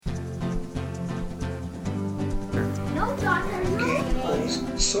Okay,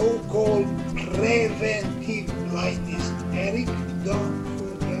 so-called preventive blindness. Eric, don't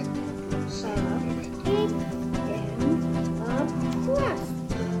forget to say preventive.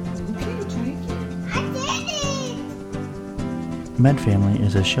 Med Family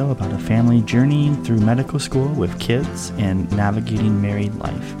is a show about a family journeying through medical school with kids and navigating married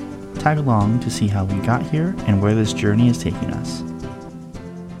life. Tag along to see how we got here and where this journey is taking us.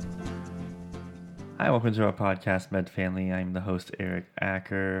 Hi, welcome to our podcast, Med Family. I'm the host, Eric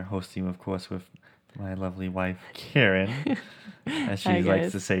Acker, hosting, of course, with my lovely wife, Karen, as she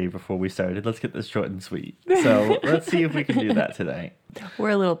likes to say before we started. Let's get this short and sweet. So let's see if we can do that today.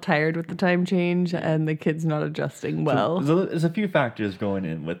 We're a little tired with the time change, and the kid's not adjusting well. So there's a few factors going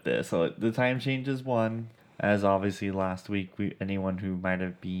in with this. So the time change is one. As obviously last week, anyone who might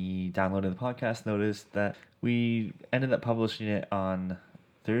have been downloading the podcast noticed that we ended up publishing it on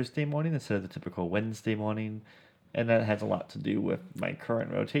Thursday morning instead of the typical Wednesday morning. And that has a lot to do with my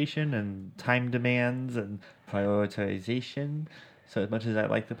current rotation and time demands and prioritization. So as much as I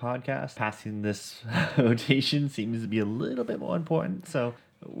like the podcast, passing this rotation seems to be a little bit more important. So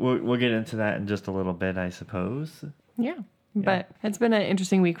we'll get into that in just a little bit, I suppose. Yeah. But it's been an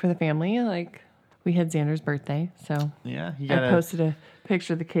interesting week for the family. Like, we had Xander's birthday, so yeah, I posted a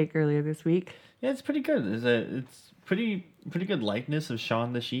picture of the cake earlier this week. Yeah, it's pretty good. It's pretty good likeness of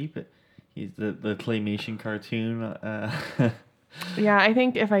Shaun the Sheep. He's the claymation cartoon. Yeah, I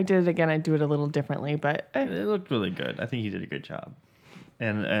think if I did it again, I'd do it a little differently, but it looked really good. I think he did a good job.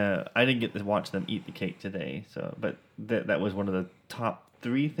 And I didn't get to watch them eat the cake today, but that was one of the top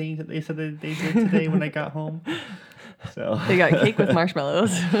 3 things that they said that they did today when I got home. So they got cake with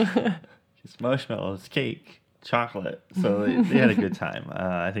marshmallows. Just marshmallows, cake, chocolate. So they had a good time.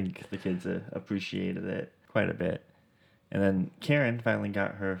 I think the kids appreciated it quite a bit. And then Karen finally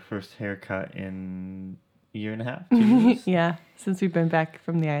got her first haircut in a year and a half, 2 years. Yeah, since we've been back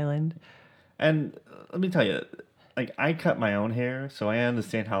from the island. And let me tell you, like, I cut my own hair, so I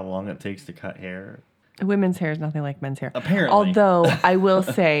understand how long it takes to cut hair. Women's hair is nothing like men's hair. Apparently. Although I will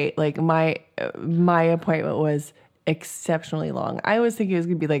say, like, my appointment was exceptionally long. I was thinking it was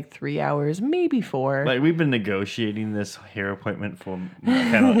going to be like 3 hours, maybe 4. Like, we've been negotiating this hair appointment for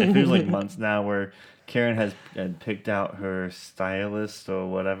it feels like months now, where Karen had picked out her stylist or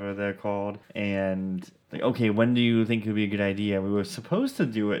whatever they're called, and like, okay, when do you think it would be a good idea? We were supposed to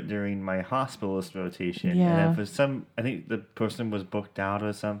do it during my hospitalist rotation, and then I think the person was booked out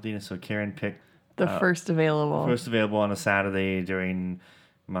or something, so Karen picked the first available on a Saturday during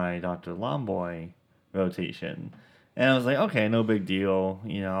my Dr. Lomboy rotation. And I was like, okay, no big deal.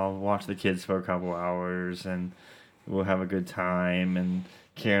 You know, I'll watch the kids for a couple hours and we'll have a good time. And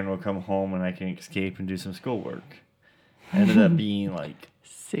Karen will come home and I can escape and do some schoolwork. Ended up being like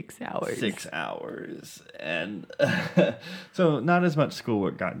 6 hours. 6 hours. And so not as much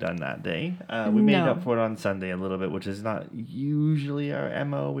schoolwork got done that day. We made up for it on Sunday a little bit, which is not usually our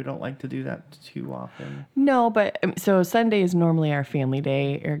MO. We don't like to do that too often. No, but so Sunday is normally our family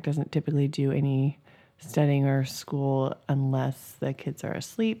day. Eric doesn't typically do any studying or school unless the kids are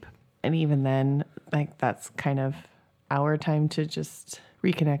asleep. And even then, like, that's kind of our time to just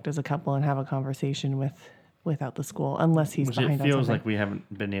reconnect as a couple and have a conversation without the school, unless he's behind on something. It feels like we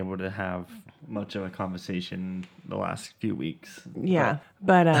haven't been able to have much of a conversation the last few weeks. Yeah,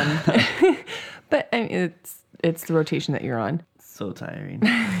 but but I mean, it's the rotation that you're on. So tiring.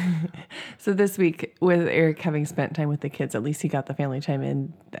 So this week, with Eric having spent time with the kids, at least he got the family time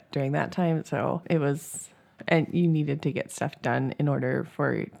in during that time. So it was, and you needed to get stuff done in order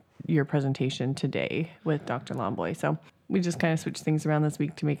for your presentation today with Dr. Lomboy. So we just kind of switched things around this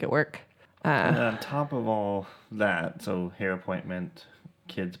week to make it work. And on top of all that, so hair appointment,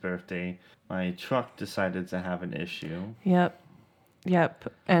 kid's birthday, my truck decided to have an issue. Yep.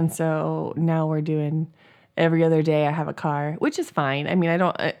 And so now we're doing every other day I have a car, which is fine. I mean,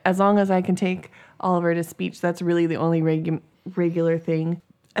 as long as I can take Oliver to speech, that's really the only regular thing.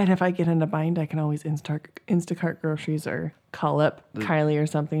 And if I get in a bind, I can always Instacart groceries or call up Kylie or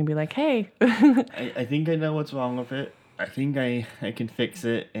something and be like, hey. I think I know what's wrong with it. I think I can fix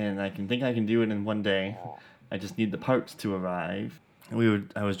it, and I can do it in one day. I just need the parts to arrive.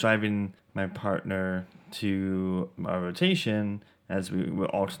 I was driving my partner to our rotation as we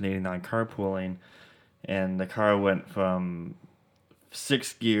were alternating on carpooling, and the car went from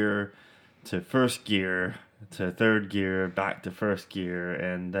 6th gear to 1st gear to 3rd gear, back to 1st gear,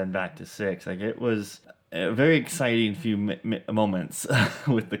 and then back to 6th. Like, it was a very exciting few moments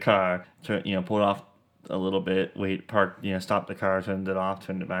with the car. Pulled off a little bit, parked, stopped the car, turned it off,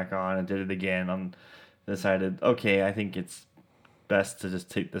 turned it back on, and did it again. Decided, okay, I think it's best to just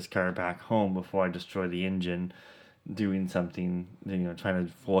take this car back home before I destroy the engine. doing something, trying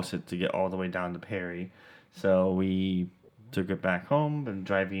to force it to get all the way down to Perry. So we took it back home and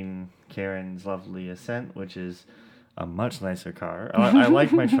driving Karen's lovely Ascent, which is a much nicer car. I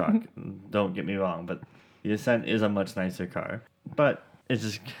like my truck, don't get me wrong, but the Ascent is a much nicer car. But it's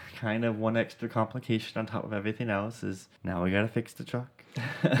just kind of one extra complication on top of everything else is now we gotta fix the truck.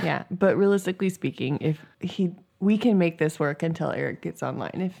 Yeah, but realistically speaking, we can make this work until Eric gets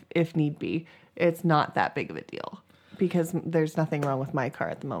online if need be. It's not that big of a deal because there's nothing wrong with my car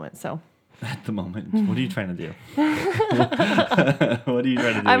at the moment. So at the moment, what are you trying to do? What are you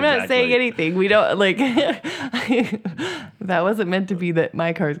trying to do? I'm not saying anything. We don't like that wasn't meant to be that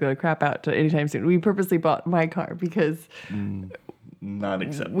my car is going to crap out anytime soon. We purposely bought my car because not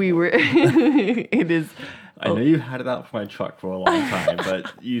acceptable. We were it is I know you had it out for my truck for a long time,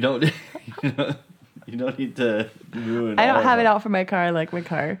 but you don't you don't need to ruin I don't all have of it out for my car. I like my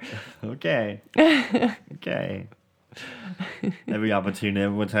car. Okay. Every opportunity,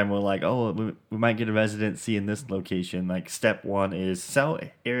 every time we're like, oh, we might get a residency in this location. Like step one is sell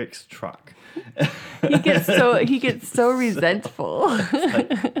Eric's truck. He gets so resentful.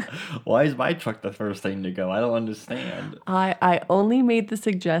 Like, why is my truck the first thing to go? I don't understand. I only made the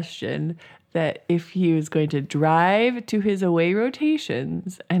suggestion that if he was going to drive to his away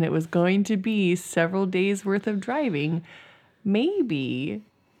rotations and it was going to be several days worth of driving, maybe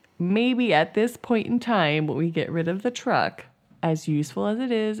at this point in time when we get rid of the truck, as useful as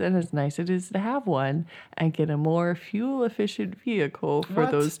it is and as nice it is to have one, and get a more fuel efficient vehicle for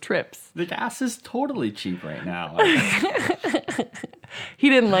those trips. The gas is totally cheap right now. He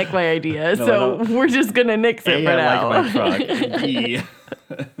didn't like my idea, so we're just gonna nix it for now. I like my truck. B,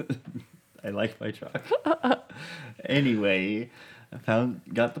 I like my truck. Anyway,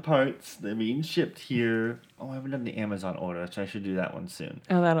 got the parts. They're being shipped here. Oh, I haven't done the Amazon order, so I should do that one soon.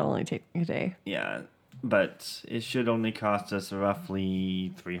 Oh, that'll only take a day. Yeah, but it should only cost us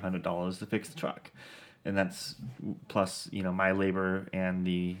roughly $300 to fix the truck. And that's plus, my labor and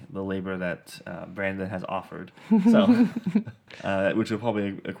the labor that Brandon has offered. So, which will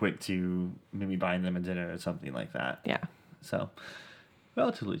probably equate to maybe buying them a dinner or something like that. Yeah. So,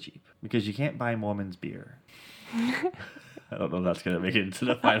 relatively cheap because you can't buy Mormon's beer. I don't know if that's going to make it into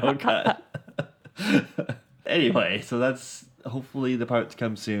the final cut. Anyway, so that's hopefully the parts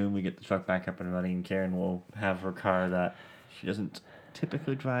come soon. We get the truck back up and running. Karen will have her car that she doesn't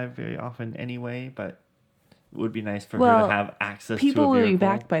typically drive very often anyway, but it would be nice for her to have access to a vehicle. People will be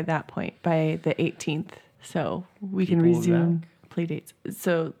back by that point, by the 18th, so we can resume play dates.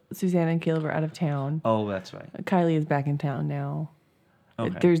 So Susanna and Caleb are out of town. Oh, that's right. Kylie is back in town now.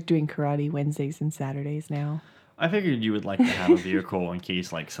 Okay. They're doing karate Wednesdays and Saturdays now. I figured you would like to have a vehicle in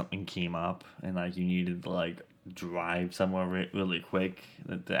case something came up and you needed to drive somewhere really quick,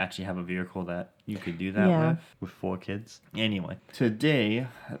 to actually have a vehicle that you could do that with 4 kids. Anyway, today,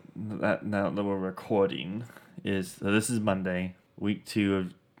 now that we're recording, this is Monday, week 2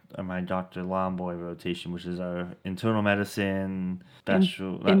 of my Dr. Lomboy rotation, which is our internal medicine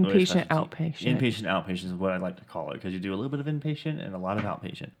inpatient outpatient. Inpatient outpatient is what I like to call it because you do a little bit of inpatient and a lot of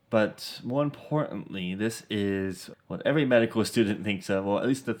outpatient. But more importantly, this is what every medical student thinks of, well, at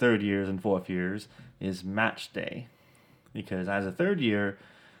least the 3rd years and 4th years, is match day. Because as a 3rd year,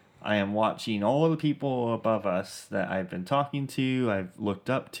 I am watching all the people above us that I've been talking to, I've looked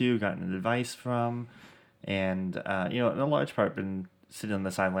up to, gotten advice from, and in a large part been sitting on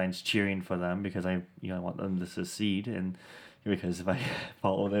the sidelines cheering for them because I want them to succeed, and because if I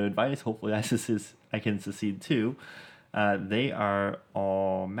follow their advice, hopefully I can succeed too. They are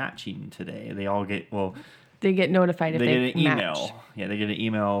all matching today. They all get they get notified if they get an match. email. Yeah, they get an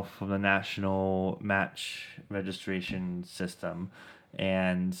email from the National Match Registration System,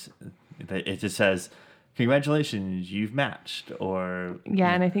 and it just says, congratulations, you've matched, or...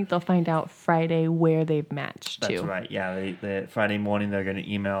 Yeah, and I think they'll find out Friday where they've matched to. That's right, yeah. They Friday morning, they're going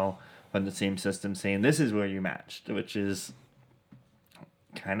to email from the same system saying, this is where you matched, which is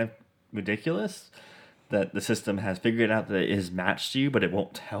kind of ridiculous that the system has figured out that it is matched to you, but it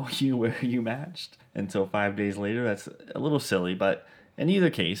won't tell you where you matched until 5 days later. That's a little silly, but in either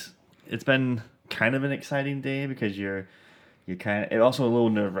case, it's been kind of an exciting day because you're kind of, it also a little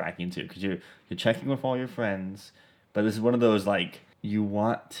nerve-wracking too because you're checking with all your friends, but this is one of those you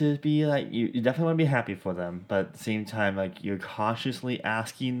want to be you definitely want to be happy for them, but at the same time you're cautiously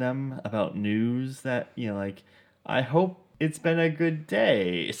asking them about news that I hope it's been a good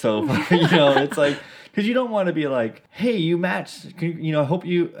day so far. It's because you don't want to be hey, you matched, I hope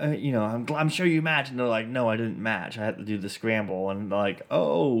you I'm sure you matched, and they're like, no, I didn't match, I had to do the scramble, and they're like,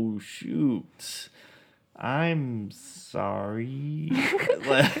 oh shoot, I'm sorry.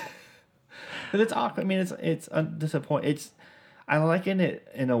 But it's awkward. I mean, it's disappointing. I liken it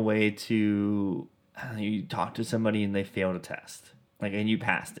in a way to you talk to somebody and they failed a test, like, and you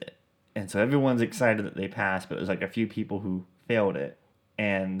passed it, and so everyone's excited that they passed, but there's like a few people who failed it,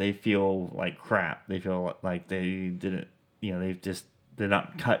 and they feel like crap. They feel like they didn't, they're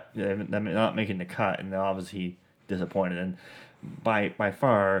not cut. They're not making the cut, and they're obviously disappointed. And by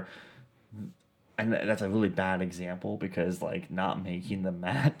far, and that's a really bad example because like not making the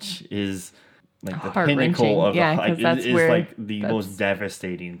match is like the pinnacle of is like the most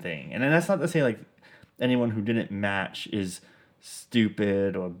devastating thing. And then that's not to say like anyone who didn't match is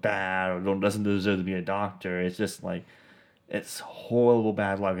stupid or bad or doesn't deserve to be a doctor. It's just like it's horrible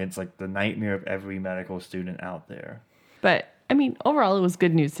bad luck. It's like the nightmare of every medical student out there. But I mean, overall, it was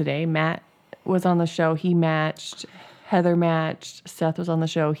good news today. Matt was on the show. He matched. Heather matched. Seth was on the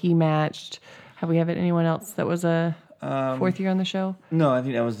show. He matched. Have we had anyone else that was a fourth year on the show? No, I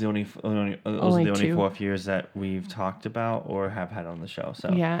think that was the only two. 4th years that we've talked about or have had on the show.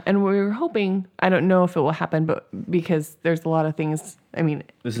 So yeah, and we were hoping. I don't know if it will happen, but because there's a lot of things. I mean,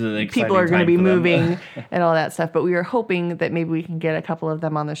 this is an people are going to be moving and all that stuff. But we were hoping that maybe we can get a couple of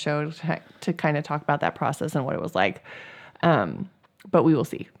them on the show to kind of talk about that process and what it was like. But we will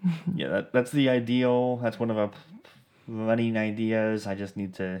see. Yeah, that's the ideal. That's one of our running ideas. I just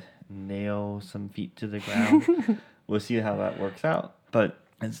need to nail some feet to the ground. We'll see how that works out. But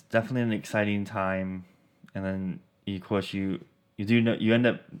it's definitely an exciting time. And then, of course, you do know, you end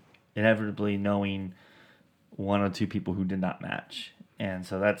up inevitably knowing one or two people who did not match. And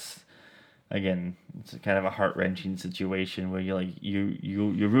so that's, again, it's kind of a heart-wrenching situation where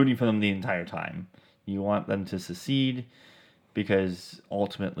you're rooting for them the entire time. You want them to succeed because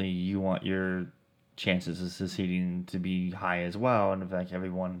ultimately you want your chances of succeeding to be high as well. And if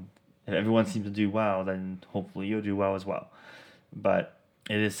everyone seems to do well, then hopefully you'll do well as well. But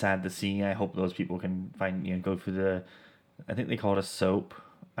it is sad to see. I hope those people can go through I think they call it a SOAP.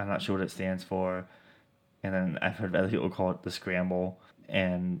 I'm not sure what it stands for. And then I've heard other people call it the scramble.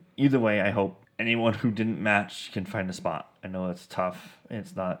 And either way, I hope anyone who didn't match can find a spot. I know it's tough.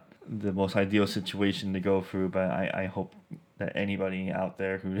 It's not the most ideal situation to go through, but I hope that anybody out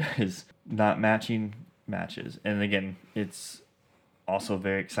there who is not matching matches. And again, it's also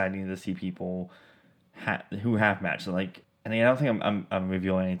very exciting to see people who have matched. Like, and I don't think I'm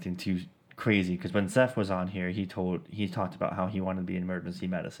revealing anything too crazy because when Seth was on here, he talked about how he wanted to be in emergency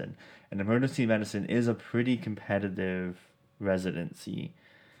medicine, and emergency medicine is a pretty competitive residency,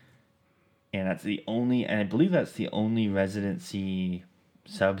 and I believe that's the only residency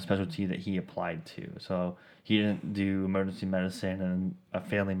subspecialty that he applied to. So he didn't do emergency medicine and a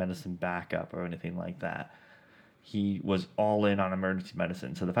family medicine backup or anything like that. He was all in on emergency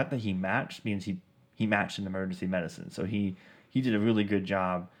medicine. So the fact that he matched means he matched in emergency medicine. So he did a really good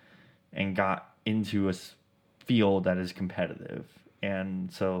job and got into a field that is competitive.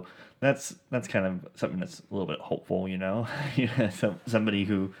 And so that's kind of something that's a little bit hopeful, somebody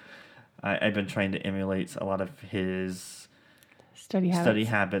who I've been trying to emulate a lot of his study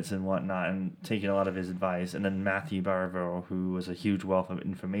habits and whatnot, and taking a lot of his advice. And then Matthew Barville, who was a huge wealth of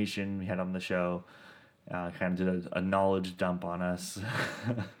information we had on the show, kind of did a knowledge dump on us.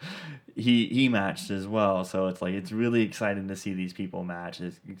 he matched as well, so it's really exciting to see these people match.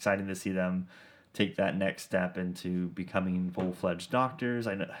 It's exciting to see them take that next step into becoming full-fledged doctors.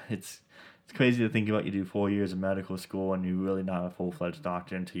 I know it's crazy to think about. You do 4 years of medical school and you're really not a full-fledged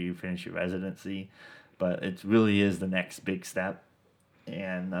doctor until you finish your residency, but it really is the next big step.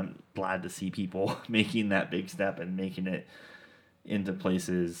 And I'm glad to see people making that big step and making it into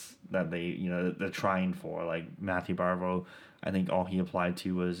places that they're trying for. Like Matthew Barvo, I think all he applied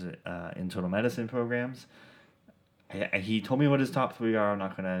to was internal medicine programs. He told me what his top 3 are. I'm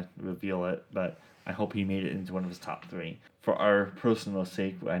not going to reveal it, but I hope he made it into one of his top 3. For our personal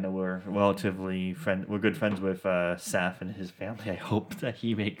sake, I know we're we're good friends with Seth and his family. I hope that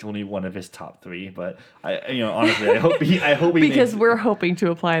he makes only one of his top 3. But honestly, I hope he because we're hoping to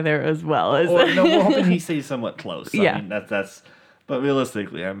apply there as well. We're hoping he stays somewhat close. Yeah. I mean, that's. But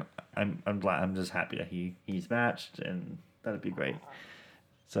realistically, I'm glad. I'm just happy that he's matched, and that'd be great.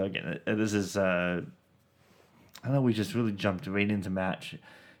 So again, this is. I know we just really jumped right into match,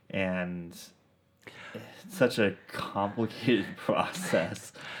 and it's such a complicated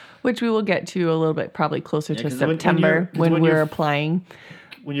process. Which we will get to a little bit probably closer to September when we're applying.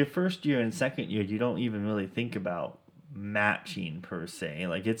 When you're first year and second year, you don't even really think about matching per se.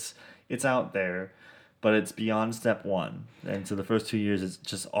 Like it's out there, but it's beyond step 1. And so the first 2 years, it's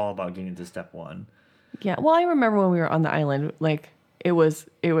just all about getting to step 1. Yeah. Well, I remember when we were on the island, like it was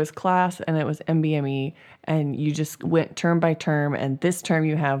class and it was MBME, and you just went term by term, and this term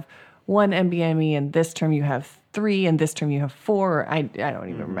you have one MBME, and this term you have 3, and this term you have 4. Or I don't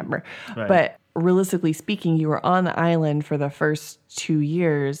even remember. Right. But realistically speaking, you were on the island for the first 2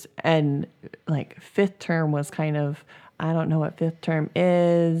 years, and like 5th term was kind of, I don't know what 5th term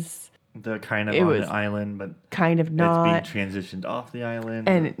is. They're kind of It on was the island, but kind of not. it's being transitioned off the island.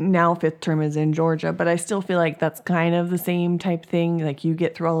 And now 5th term is in Georgia, but I still feel like that's kind of the same type thing. Like you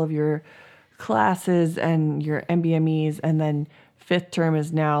get through all of your classes and your MBMEs, and then 5th term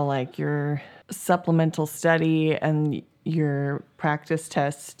is now like your supplemental study and your practice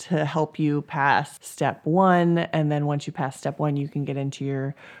tests to help you pass step 1. And then once you pass step 1, you can get into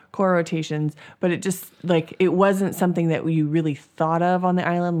your core rotations. But it just like, it wasn't something that you really thought of on the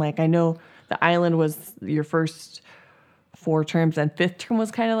island. Like I know the island was your first 4 terms, and 5th term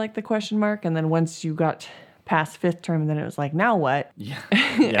was kind of like the question mark. And then once you got past 5th term, then it was like, now what? Yeah.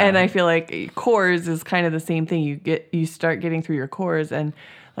 And I feel like cores is kind of the same thing. You start getting through your cores, and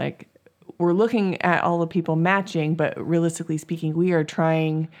like we're looking at all the people matching, but realistically speaking, we are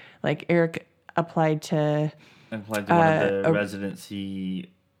trying, like Eric applied to one of the residency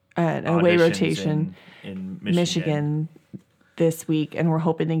an away auditions rotation in Michigan this week, and we're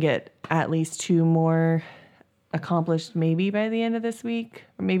hoping to get at least 2 more accomplished maybe by the end of this week,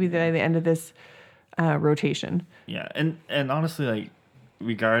 or maybe by the end of this rotation. Yeah, and honestly, like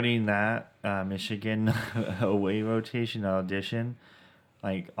regarding that Michigan away rotation audition,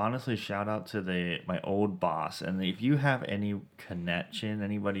 like honestly, shout out to my old boss. And if you have any connection,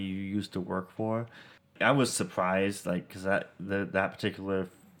 anybody you used to work for, I was surprised, like because that particular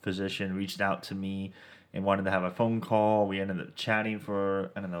physician reached out to me and wanted to have a phone call. We ended up chatting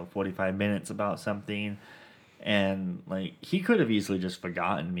for 45 minutes about something, and like he could have easily just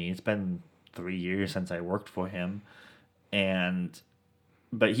forgotten me. It's been 3 years since I worked for him,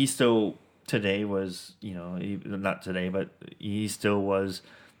 but he still today was, not today, but he still was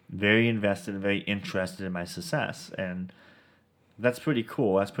very invested and very interested in my success, and that's pretty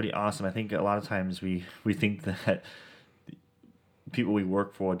cool. That's pretty awesome. I think a lot of times we think that people we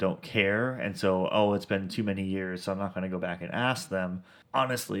work for don't care, and so it's been too many years, so I'm not going to go back and ask them.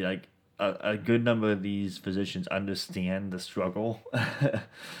 Honestly, like a good number of these physicians understand the struggle.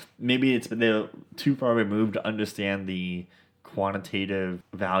 Maybe they're too far removed to understand the quantitative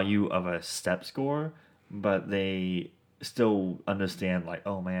value of a step score, but they still understand, like,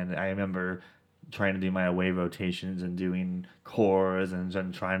 oh man, I remember trying to do my away rotations and doing cores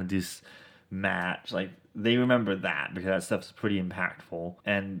and trying to do match. Like, they remember that because that stuff's pretty impactful.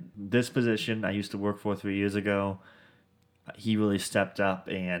 And this position I used to work for 3 years ago, he really stepped up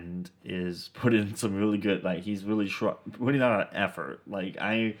and is putting some really good, like, he's really putting on an effort. Like,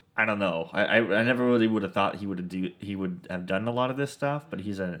 I don't know. I never really would have thought he would have done a lot of this stuff, but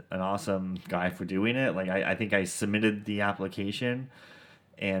he's an awesome guy for doing it. Like, I think I submitted the application,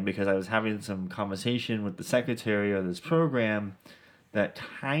 and because I was having some conversation with the secretary of this program, that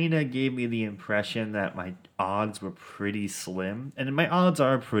kind of gave me the impression that my odds were pretty slim. And my odds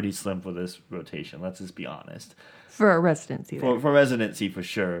are pretty slim for this rotation, let's just be honest. For a residency. For residency, for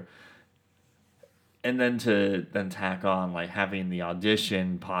sure. And then to tack on, like, having the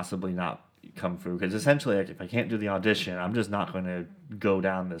audition possibly not come through. Because essentially, like, if I can't do the audition, I'm just not going to go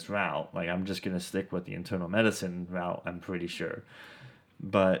down this route. Like, I'm just going to stick with the internal medicine route, I'm pretty sure.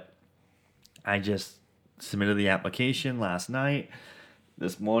 But I just submitted the application last night.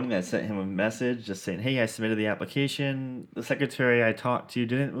 This morning, I sent him a message just saying, hey, I submitted the application. The secretary I talked to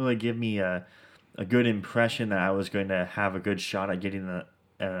didn't really give me a good impression that I was going to have a good shot at getting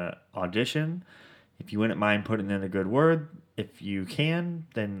the audition. If you wouldn't mind putting in a good word, if you can,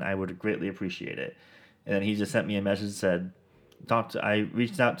 then I would greatly appreciate it. And then he just sent me a message that said, I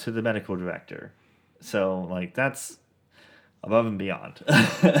reached out to the medical director. So, like, that's above and beyond.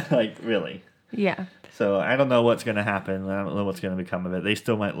 Like, really. Yeah. So I don't know what's going to happen. I don't know what's going to become of it. They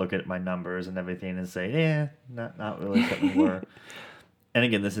still might look at my numbers and everything and say, yeah, not really something we're... And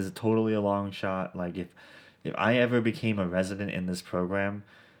again, this is totally a long shot. Like, if I ever became a resident in this program,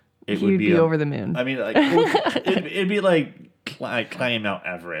 it would be over the moon. I mean, like, it'd be like climbing Mount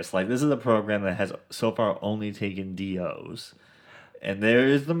Everest. Like, this is a program that has so far only taken DOs. And there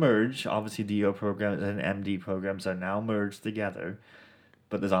is the merge. Obviously, DO programs and MD programs are now merged together.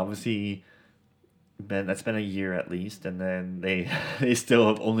 But there's obviously... that's been a year at least, and then they still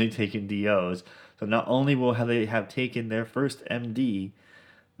have only taken DOs. So not only will they have taken their first MD,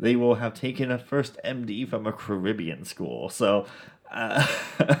 they will have taken a first MD from a Caribbean school. So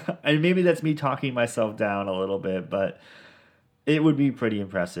and maybe that's me talking myself down a little bit, but it would be pretty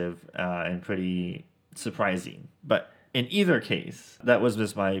impressive and pretty surprising. But in either case, that was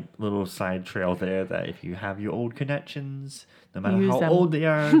just my little side trail there, that if you have your old connections, no matter Use how them. old they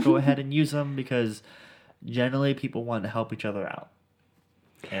are, go ahead and use them, because generally people want to help each other out.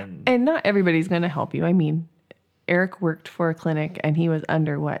 And not everybody's going to help you. I mean, Eric worked for a clinic and he was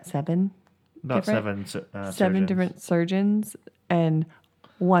under what, 7? about different- seven Seven different surgeons, and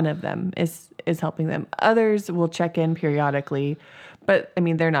one of them is helping them. Others will check in periodically, but I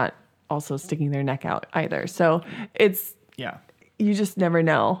mean, they're not also sticking their neck out either. So it's, Yeah. you just never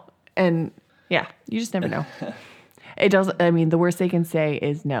know. And yeah, you just never know. It doesn't, I mean, the worst they can say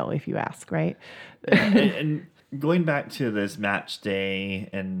is no if you ask, right? And going back to this match day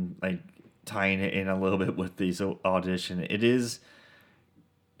and like tying it in a little bit with these audition, it is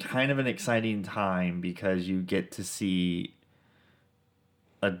kind of an exciting time because you get to see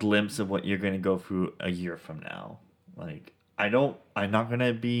a glimpse of what you're going to go through a year from now. Like, I'm not going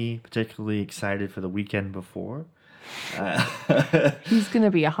to be particularly excited for the weekend before. He's going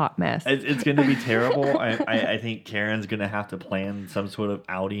to be a hot mess. It's going to be terrible. I think Karen's going to have to plan some sort of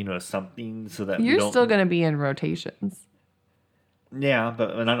outing or something so that You're still going to be in rotations. Yeah,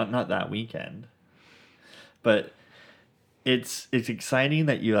 but not that weekend. But it's exciting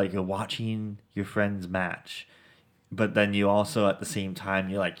that you're watching your friends match, but then you also at the same time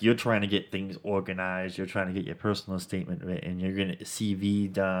you're trying to get things organized. You're trying to get your personal statement written. You're getting a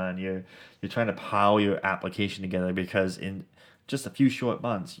CV done. You're trying to pile your application together, because in just a few short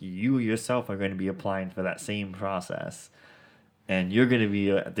months, you yourself are going to be applying for that same process, and you're going to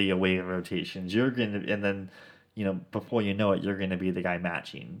be at the away rotations. You're going to, and then before you know it, you're going to be the guy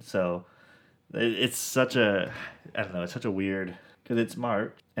matching. So it's such a, I don't know, it's such a weird, because it's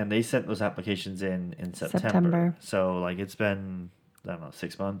March and they sent those applications in September. So it's been, I don't know,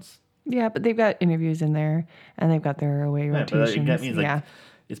 6 months. Yeah, but they've got interviews in there and they've got their away rotations. But that means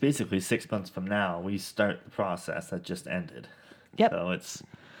it's basically 6 months from now we start the process that just ended. Yep. So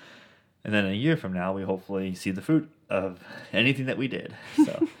and then a year from now we hopefully see the fruit of anything that we did.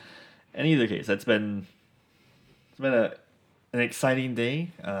 So in either case, it's been an exciting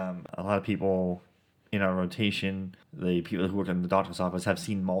day. A lot of people in our rotation, the people who work in the doctor's office, have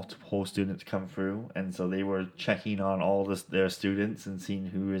seen multiple students come through, and so they were checking on all their students and seeing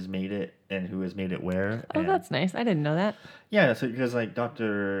who has made it and who has made it where. Oh, that's nice. I didn't know that. Yeah, so because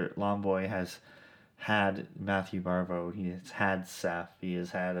Dr. Lomboy has had Matthew Barvo, he has had Seth, he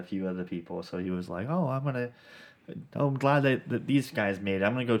has had a few other people, so he was like, I'm glad that these guys made it.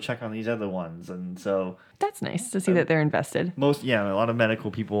 I'm going to go check on these other ones. And so that's nice to see that they're invested. A lot of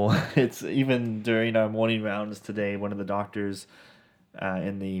medical people. It's even during our morning rounds today, one of the doctors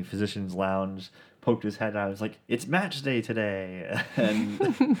in the physician's lounge poked his head out. It was like, it's match day today.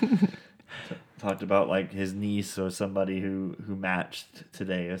 And talked about his niece or somebody who matched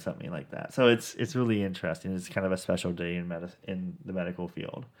today or something like that. So it's really interesting. It's kind of a special day in the medical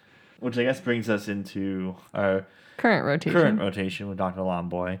field. Which I guess brings us into our current rotation with Dr.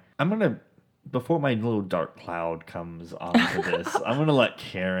 Lomboy. I'm going to, before my little dark cloud comes onto this, I'm going to let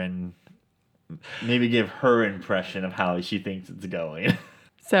Karen maybe give her impression of how she thinks it's going.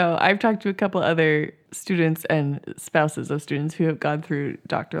 So I've talked to a couple other students and spouses of students who have gone through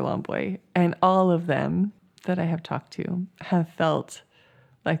Dr. Lomboy, and all of them that I have talked to have felt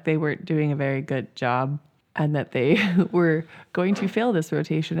like they weren't doing a very good job, and that they were going to fail this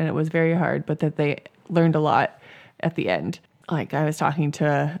rotation, and it was very hard, but that they learned a lot at the end. I was talking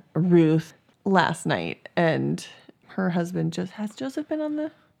to Ruth last night, and her husband has Joseph been on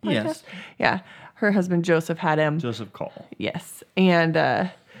the podcast? Yes. Yeah. Her husband Joseph had him. Joseph Call. Yes.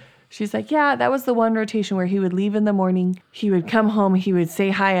 And she's like, yeah, that was the one rotation where he would leave in the morning. He would come home. He would say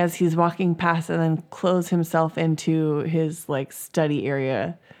hi as he's walking past and then close himself into his study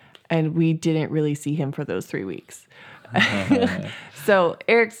area. And we didn't really see him for those 3 weeks. So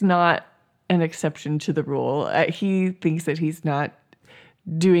Eric's not an exception to the rule. He thinks that he's not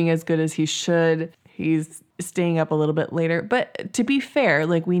doing as good as he should. He's staying up a little bit later. But to be fair,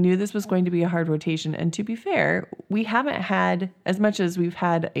 we knew this was going to be a hard rotation. And to be fair, we haven't had, as much as we've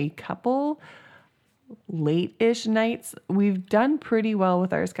had a couple late-ish nights, we've done pretty well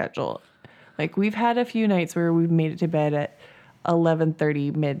with our schedule. We've had a few nights where we've made it to bed at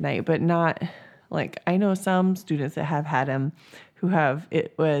 11:30 midnight, but not I know some students that have had him who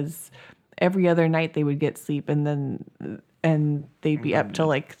it was every other night they would get sleep and they'd be up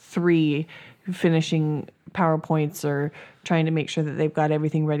till 3 finishing PowerPoints or trying to make sure that they've got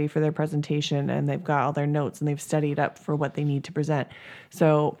everything ready for their presentation and they've got all their notes and they've studied up for what they need to present.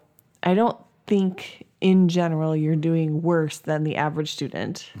 So I don't think in general, you're doing worse than the average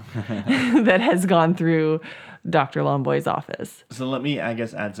student that has gone through Dr. Lomboy's office. So let me, I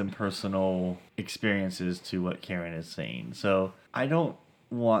guess, add some personal experiences to what Karen is saying. So I don't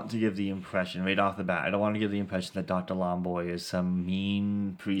want to give the impression right off the bat. I don't want to give the impression that Dr. Lomboy is some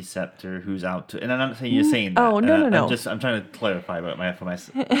mean preceptor who's out to. And I'm not saying you're saying that. Oh, no. I'm trying to clarify for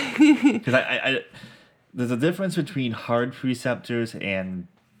myself because I there's a difference between hard preceptors and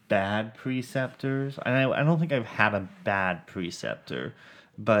bad preceptors. And I don't think I've had a bad preceptor,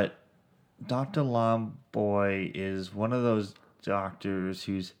 but Dr. Lomboy is one of those doctors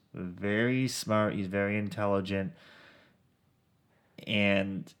who's very smart. He's very intelligent.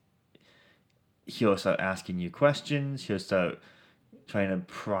 And he'll start asking you questions. He'll start trying to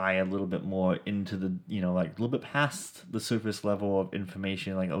pry a little bit more into the, like a little bit past the surface level of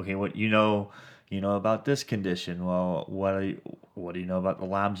information. Like, okay, what you know about this condition. Well, what do you know about the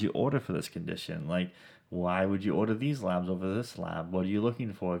labs you order for this condition? Like, why would you order these labs over this lab? What are you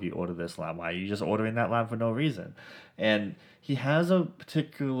looking for if you order this lab? Why are you just ordering that lab for no reason? And he has a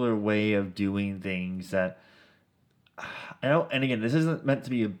particular way of doing things that and again, this isn't meant to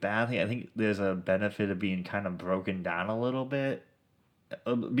be a bad thing. I think there's a benefit of being kind of broken down a little bit,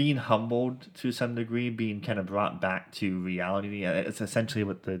 being humbled to some degree, being kind of brought back to reality. It's essentially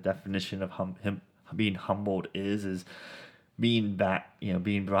what the definition of him being humbled is being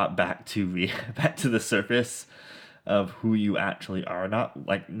being brought back to back to the surface of who you actually are.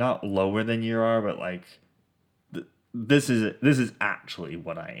 Not lower than you are, but like this is actually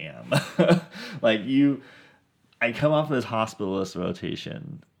what I am. I come off this hospitalist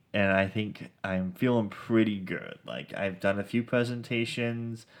rotation, and I think I'm feeling pretty good. Like, I've done a few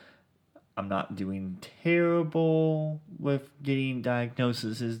presentations. I'm not doing terrible with getting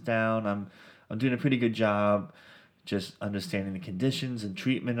diagnoses down. I'm doing a pretty good job just understanding the conditions and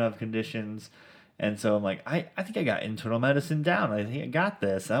treatment of conditions. And so I'm like, I think I got internal medicine down. I think I got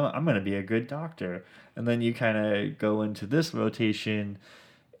this. I'm going to be a good doctor. And then you kind of go into this rotation,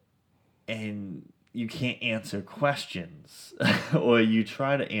 and you can't answer questions, or you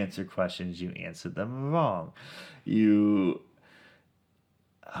try to answer questions, you answer them wrong. And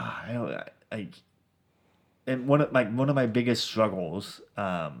one of my biggest struggles,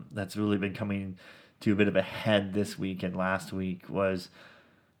 that's really been coming to a bit of a head this week and last week was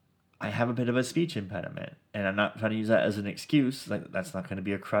I have a bit of a speech impediment, and I'm not trying to use that as an excuse. Like, that's not going to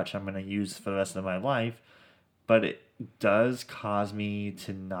be a crutch I'm going to use for the rest of my life, but it does cause me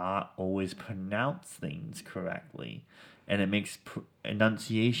to not always pronounce things correctly, and it makes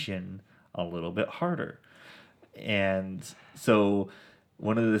enunciation a little bit harder. And so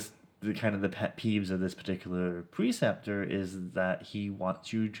one of the pet peeves of this particular preceptor is that he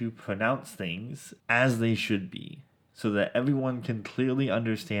wants you to pronounce things as they should be, so that everyone can clearly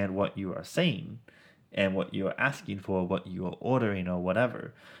understand what you are saying and what you are asking for, what you are ordering, or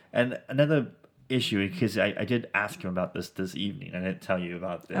whatever. And another issue, because I did ask him about this evening. I didn't tell you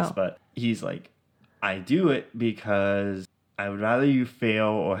about this, but he's like, I do it because I would rather you fail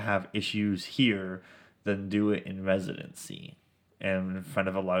or have issues here than do it in residency and in front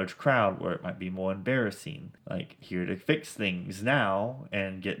of a large crowd where it might be more embarrassing. Like, here to fix things now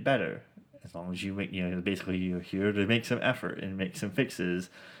and get better. As long as you make, basically you're here to make some effort and make some fixes.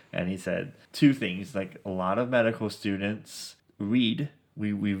 And he said two things, like, a lot of medical students read.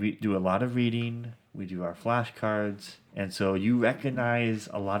 We do a lot of reading, we do our flashcards, and so you recognize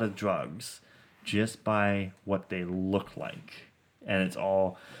a lot of drugs just by what they look like. And it's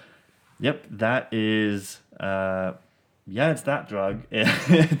all, yep, that is, it's that drug.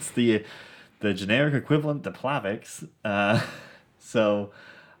 It's the generic equivalent to Plavix. That's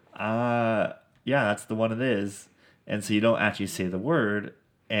the one it is. And so you don't actually say the word,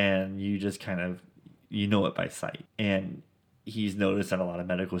 and you just kind of, it by sight. And he's noticed that a lot of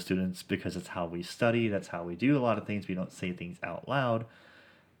medical students, because it's how we study, that's how we do a lot of things, we don't say things out loud,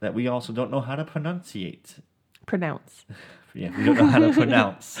 that we also don't know how to pronounce. Yeah, we don't know how to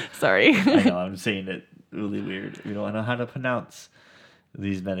pronounce. Sorry. I know, I'm saying it really weird. We don't know how to pronounce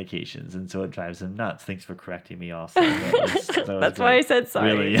these medications, and so it drives him nuts. Thanks for correcting me also. That's why I said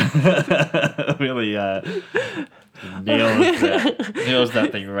sorry. Really nails that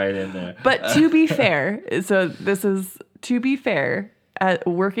thing right in there. But to be fair,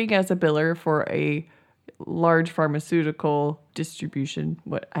 working as a biller for a large pharmaceutical distribution,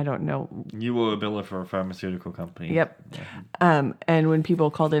 I don't know. You were a biller for a pharmaceutical company. Yep. Yeah. And when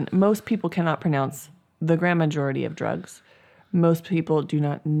people called in, most people cannot pronounce the grand majority of drugs. Most people do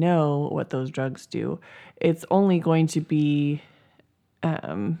not know what those drugs do. It's only going to be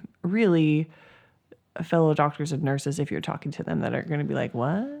really fellow doctors and nurses, if you're talking to them, that are going to be like,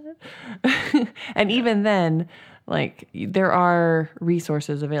 what? And even then, like, there are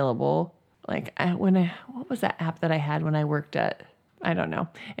resources available. Like, what was that app that I had when I worked at, I don't know.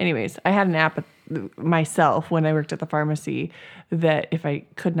 Anyways, I had an app myself when I worked at the pharmacy that if I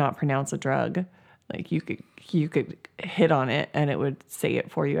could not pronounce a drug, like you could hit on it and it would say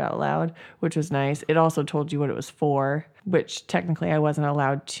it for you out loud, which was nice. It also told you what it was for, which technically I wasn't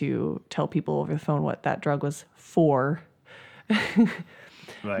allowed to tell people over the phone what that drug was for.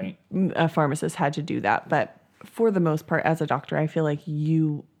 Right. A pharmacist had to do that. But for the most part, as a doctor, I feel like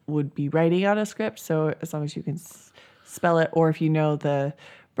you would be writing out a script. So as long as you can spell it, or if you know the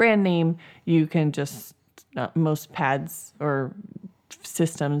brand name, you can just, most pads or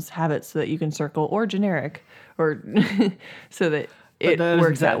systems have it so that you can circle, or generic, or so that it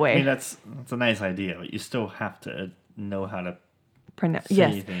works that way. I mean, that's a nice idea, but you still have to know how to say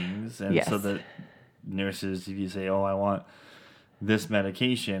yes. things. And yes. so that nurses, if you say, oh, I want this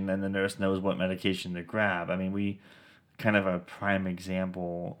medication, and the nurse knows what medication to grab. I mean, we kind of a prime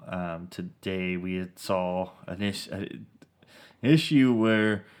example. Today we saw an issue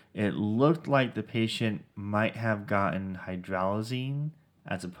where it looked like the patient might have gotten hydralazine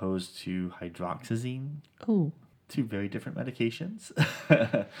as opposed to hydroxyzine. Oh, 2 very different medications.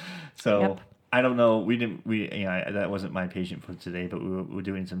 So yep. I don't know. That wasn't my patient for today, but we were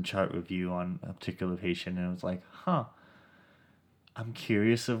doing some chart review on a particular patient, and it was like, I'm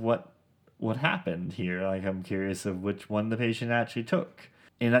curious of what happened here. Like, I'm curious of which one the patient actually took.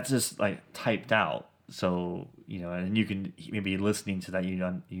 And that's just like typed out. So, and you can maybe listening to that, you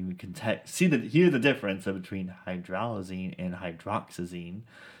can hear the difference between hydralazine and hydroxyzine.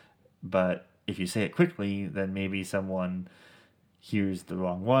 But if you say it quickly, then maybe someone hears the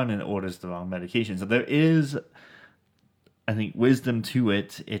wrong one and orders the wrong medication. So there is, I think, wisdom to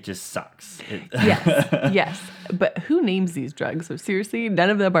it. It just sucks. Yes. But who names these drugs? So seriously, none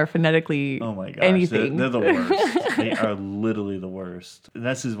of them are phonetically anything. They're the worst. They are literally the worst. And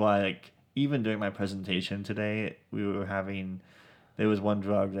this is why, like, even during my presentation today, there was one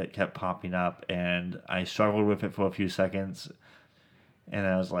drug that kept popping up, and I struggled with it for a few seconds, and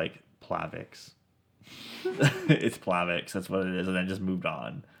I was like, Plavix. It's Plavix, that's what it is, and then just moved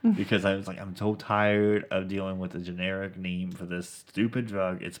on because I was like, I'm so tired of dealing with the generic name for this stupid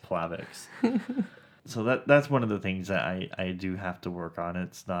drug. It's Plavix. So that's one of the things that I do have to work on.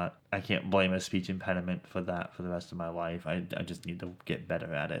 It's not, I can't blame a speech impediment for that for the rest of my life. I just need to get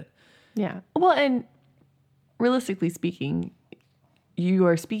better at it. Yeah. Well, and realistically speaking, you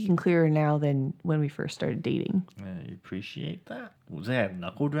are speaking clearer now than when we first started dating. I appreciate that. Was that a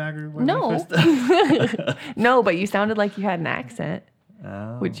knuckle dragger? No. No, but you sounded like you had an accent,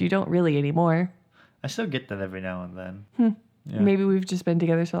 which you don't really anymore. I still get that every now and then. Yeah. Maybe we've just been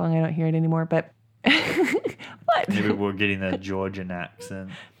together so long I don't hear it anymore, but... What? Maybe we're getting a Georgian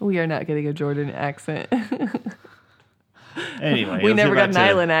accent. We are not getting a Jordan accent. Anyway. We never got an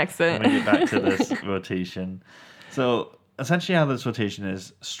island accent. Let me get back to this rotation. So... essentially how this rotation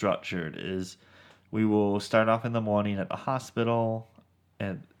is structured is we will start off in the morning at the hospital,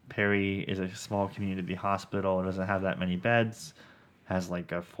 and Perry is a small community hospital. It doesn't have that many beds, has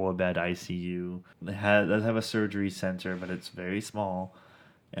like a 4-bed ICU. It does have a surgery center, but it's very small.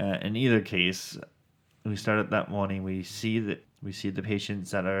 In either case, we start at that morning. We see the patients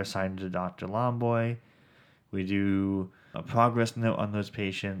that are assigned to Dr. Lomboy. We do a progress note on those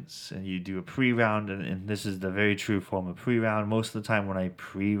patients, and you do a pre-round, and this is the very true form of pre-round. Most of the time when I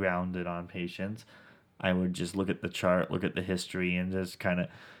pre-rounded on patients, I would just look at the chart, look at the history, and just kind of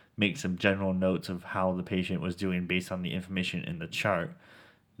make some general notes of how the patient was doing based on the information in the chart.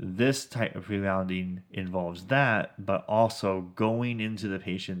 This type of pre-rounding involves that, but also going into the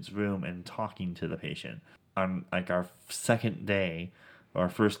patient's room and talking to the patient. On like our second day, or our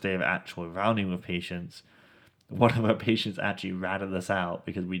first day of actual rounding with patients, one of our patients actually ratted us out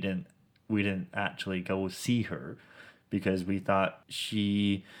because we didn't actually go see her because we thought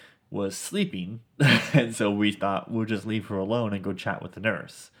she was sleeping. And so we thought we'll just leave her alone and go chat with the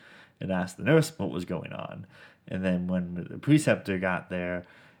nurse and ask the nurse what was going on. And then when the preceptor got there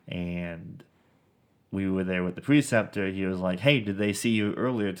and we were there with the preceptor, he was like, hey, did they see you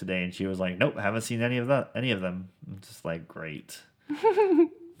earlier today? And she was like, nope, haven't seen any of them. I'm just like, great.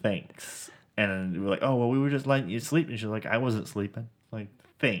 Thanks. And we were like, oh, well, we were just letting you sleep. And she's like, I wasn't sleeping. Like,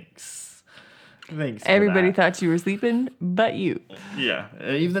 thanks. Everybody thought you were sleeping, but you. Yeah.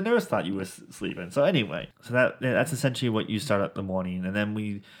 Even the nurse thought you were sleeping. So anyway, that's essentially what you start up the morning. And then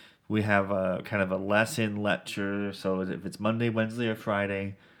we have a kind of a lesson lecture. So if it's Monday, Wednesday, or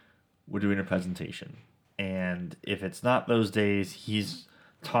Friday, we're doing a presentation. And if it's not those days, he's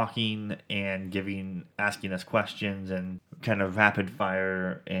talking and asking us questions and kind of rapid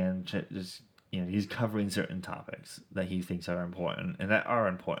fire and just, he's covering certain topics that he thinks are important and that are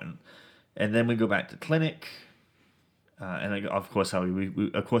important. And then we go back to clinic. And like, of course,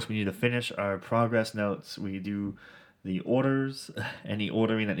 we need to finish our progress notes. We do the orders, any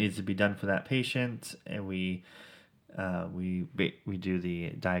ordering that needs to be done for that patient, and we do the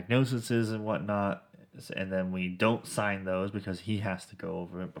diagnoses and whatnot, and then we don't sign those because he has to go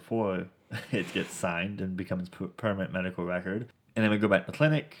over it before it gets signed and becomes permanent medical record. And then we go back to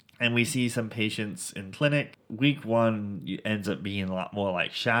clinic, and we see some patients in clinic. Week 1 ends up being a lot more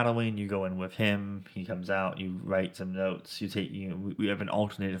like shadowing. You go in with him, he comes out, you write some notes. We have an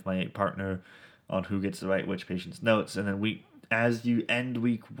alternate with my partner on who gets to write which patient's notes. And then as you end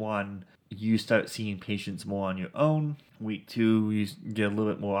week 1, you start seeing patients more on your own. Week 2, you get a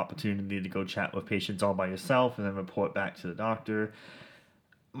little bit more opportunity to go chat with patients all by yourself and then report back to the doctor.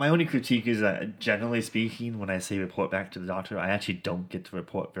 My only critique is that, generally speaking, when I say report back to the doctor, I actually don't get to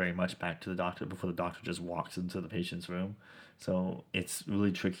report very much back to the doctor before the doctor just walks into the patient's room. So it's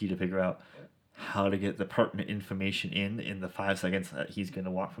really tricky to figure out how to get the pertinent information in the 5 seconds that he's going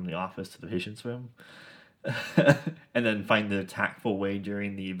to walk from the office to the patient's room. And then find the tactful way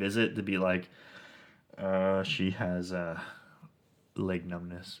during the visit to be like, she has leg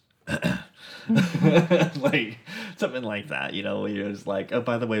numbness. Like something like that, where you're just like, oh,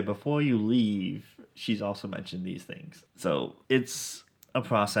 by the way, before you leave, she's also mentioned these things. So it's a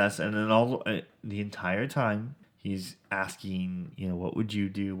process, and then the entire time he's asking, what would you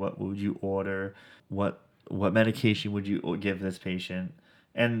do, what would you order, what medication would you give this patient.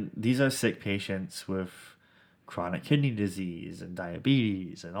 And these are sick patients with chronic kidney disease and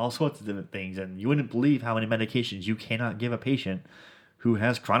diabetes and all sorts of different things, and you wouldn't believe how many medications you cannot give a patient who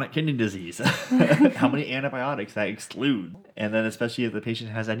has chronic kidney disease. How many antibiotics that exclude. And then especially if the patient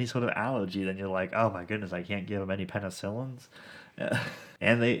has any sort of allergy, then you're like, oh my goodness, I can't give them any penicillins.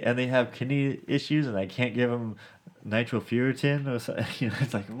 And they have kidney issues, and I can't give them nitrofurantoin or something.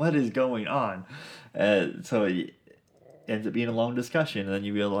 It's like, what is going on? So it ends up being a long discussion, and then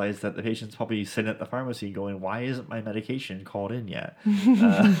you realize that the patient's probably sitting at the pharmacy going, why isn't my medication called in yet?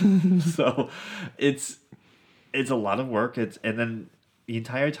 So it's a lot of work. And then the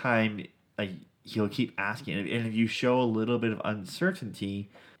entire time, like, he'll keep asking, and if you show a little bit of uncertainty,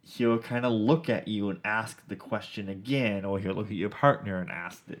 he'll kind of look at you and ask the question again, or he'll look at your partner and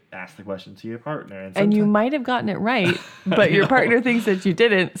ask the question to your partner. And you might have gotten it right, but your partner thinks that you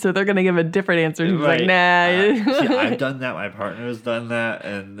didn't, so they're going to give a different answer. He's right. Like, nah. See, I've done that. My partner has done that,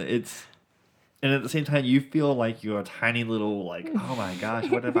 and at the same time, you feel like you're a tiny little, like, oh my gosh,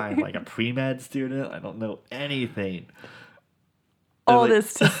 what if I'm like a pre-med student? I don't know anything. All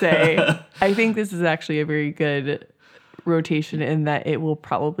this to say, I think this is actually a very good rotation in that it will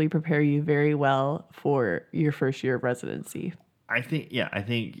probably prepare you very well for your first year of residency. I think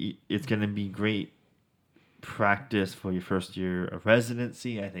it's going to be great practice for your first year of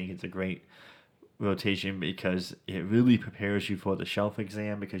residency. I think it's a great rotation because it really prepares you for the shelf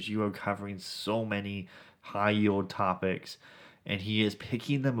exam, because you are covering so many high yield topics, and he is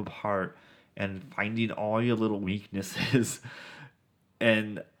picking them apart and finding all your little weaknesses.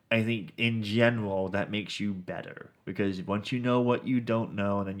 And I think in general that makes you better, because once you know what you don't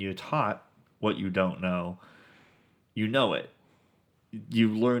know and then you're taught what you don't know, you know it. You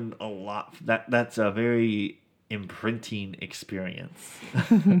learn a lot. That's a very imprinting experience.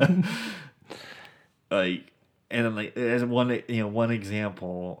 As one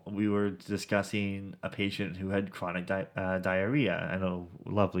example, we were discussing a patient who had chronic diarrhea. I know,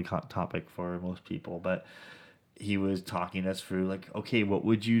 lovely topic for most people, but he was talking us through, like, okay, what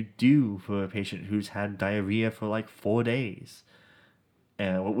would you do for a patient who's had diarrhea for like 4 days?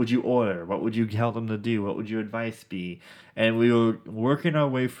 And what would you order? What would you tell them to do? What would your advice be? And we were working our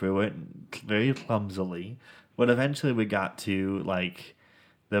way through it very clumsily, but eventually we got to like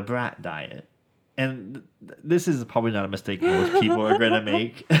the brat diet. And this is probably not a mistake most people are going to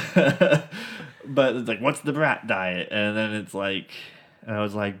make. But it's like, what's the brat diet? And then it's like, and I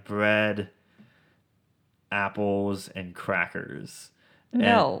was like, bread, apples, and crackers.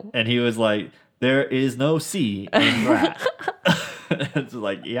 No. And he was like, there is no C in brat. It's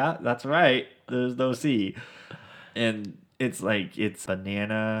like, yeah, that's right. There's no C. And it's like, it's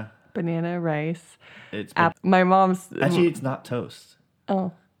banana, rice. It's my mom's... Actually, it's not toast.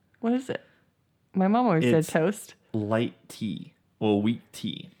 Oh, what is it? My mom always said toast. Light tea or wheat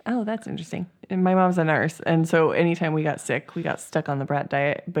tea. Oh, that's interesting. And my mom's a nurse, and so anytime we got sick, we got stuck on the brat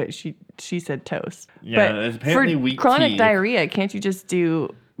diet. But she said toast. Yeah, but it's apparently for wheat chronic tea. diarrhea, can't you just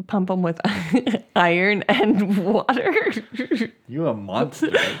do pump them with iron and water. You're a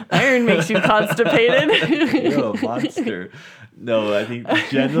monster. Iron makes you constipated. You're a monster. No, I think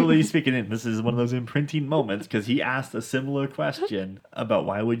generally speaking, and this is one of those imprinting moments, because he asked a similar question about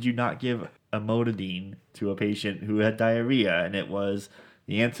why would you not give amlodipine to a patient who had diarrhea, and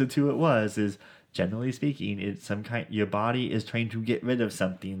the answer to it is generally speaking, it's your body is trying to get rid of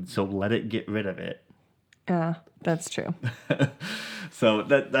something, so let it get rid of it. Yeah, that's true. So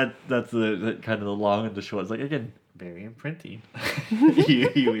that's the kind of the long and the short. It's like, again, very imprinting.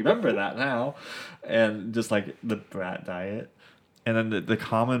 you remember that now, and just like the brat diet. And then the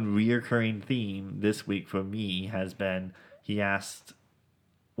common reoccurring theme this week for me has been, he asked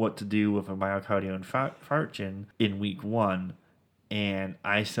what to do with a myocardial infarction in week 1, and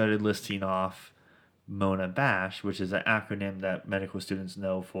I started listing off MONA-BASH, which is an acronym that medical students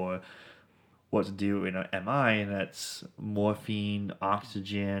know for what to do in an MI, and that's morphine,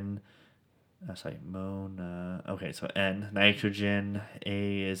 oxygen, MONA, okay, so N, nitrogen,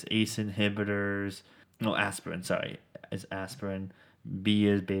 A is ACE inhibitors, no, aspirin, is aspirin, B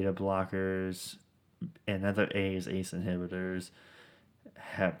is beta blockers, another A is ACE inhibitors,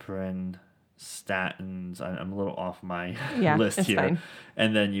 heparin, statins. I'm a little off my list here. Fine.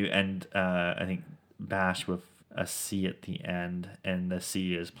 And then you end, I think, BASH with a C at the end, and the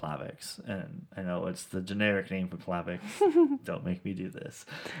C is Plavix. And I know it's the generic name for Plavix. Don't make me do this.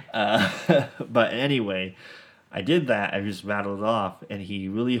 But anyway, I did that. I just rattled it off, and he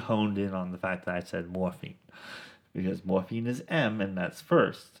really honed in on the fact that I said morphine. Because morphine is M, and that's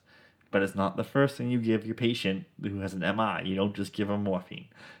first. But it's not the first thing you give your patient who has an MI. You don't just give them morphine.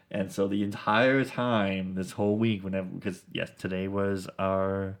 And so the entire time, this whole week, because yes, today was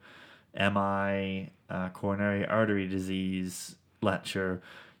our MI, coronary artery disease lecture,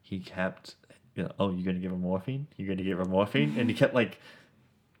 he kept, oh, you're going to give him morphine? You're going to give him morphine? And he kept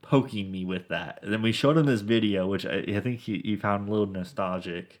poking me with that. And then we showed him this video, which I think he found a little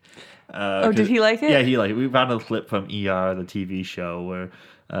nostalgic. Did he like it? Yeah, he liked it. We found a clip from ER, the TV show, where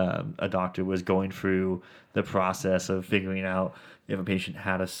a doctor was going through the process of figuring out if a patient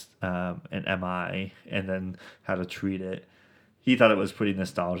had an MI and then how to treat it. He thought it was pretty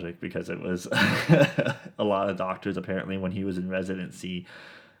nostalgic because it was a lot of doctors, apparently, when he was in residency,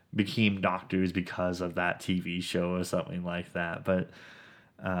 became doctors because of that TV show or something like that. But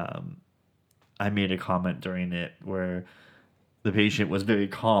I made a comment during it where the patient was very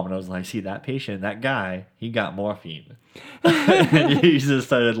calm, and I was like, see, that patient, that guy, he got morphine. And he just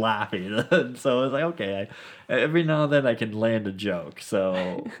started laughing. So I was like, okay, every now and then I can land a joke.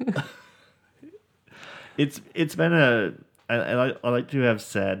 So it's been I like to have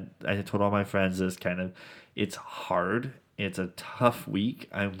said, I told all my friends this it's hard. It's a tough week.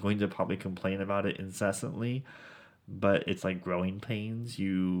 I'm going to probably complain about it incessantly, but it's like growing pains.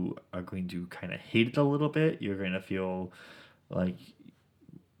 You are going to kind of hate it a little bit. You're going to feel like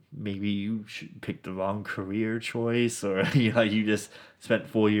maybe you should pick the wrong career choice, or you just spent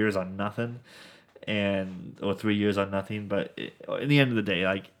 4 years on nothing, or 3 years on nothing. But in the end of the day,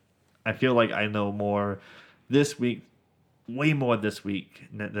 I feel like I know more this week, way more this week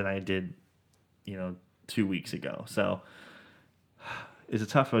than I did, 2 weeks ago. So it's a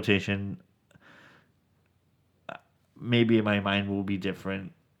tough rotation. Maybe my mind will be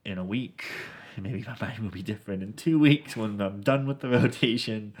different in a week. Maybe my mind will be different in 2 weeks when I'm done with the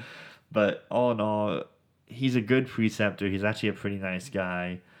rotation. But all in all, he's a good preceptor. He's actually a pretty nice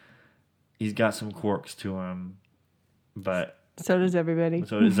guy. He's got some quirks to him, but so does everybody.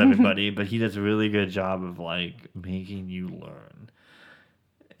 But he does a really good job of making you learn.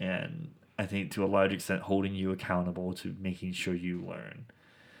 And I think to a large extent holding you accountable to making sure you learn.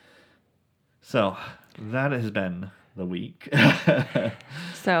 So that has been the week.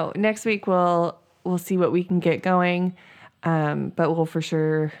 So next week we'll see what we can get going, but we'll for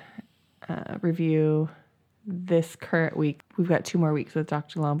sure review this current week. We've got 2 more weeks with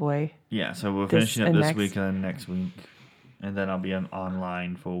Dr. Lomboy. Yeah, so we're finishing up this week and then next week, and then I'll be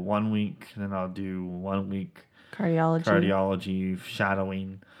online for 1 week. Then I'll do 1 week cardiology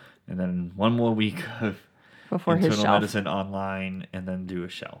shadowing, and then 1 more week of before internal medicine online, and then do a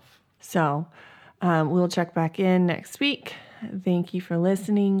shelf. So we'll check back in next week. Thank you for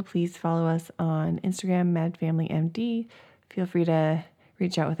listening. Please follow us on Instagram, MadFamilyMD. Feel free to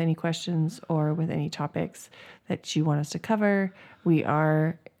reach out with any questions or with any topics that you want us to cover. We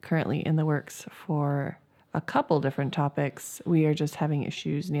are currently in the works for a couple different topics. We are just having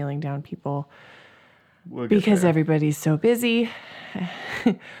issues nailing down people because everybody's so busy,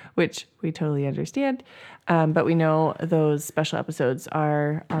 which we totally understand. But we know those special episodes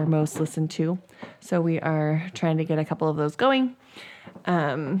are our most listened to. So we are trying to get a couple of those going.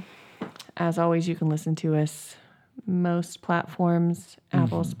 As always, you can listen to us most platforms,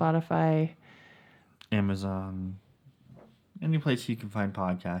 Apple, Spotify, Amazon, any place you can find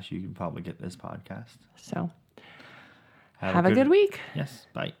podcasts, you can probably get this podcast. So have a good week. Yes,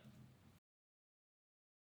 bye.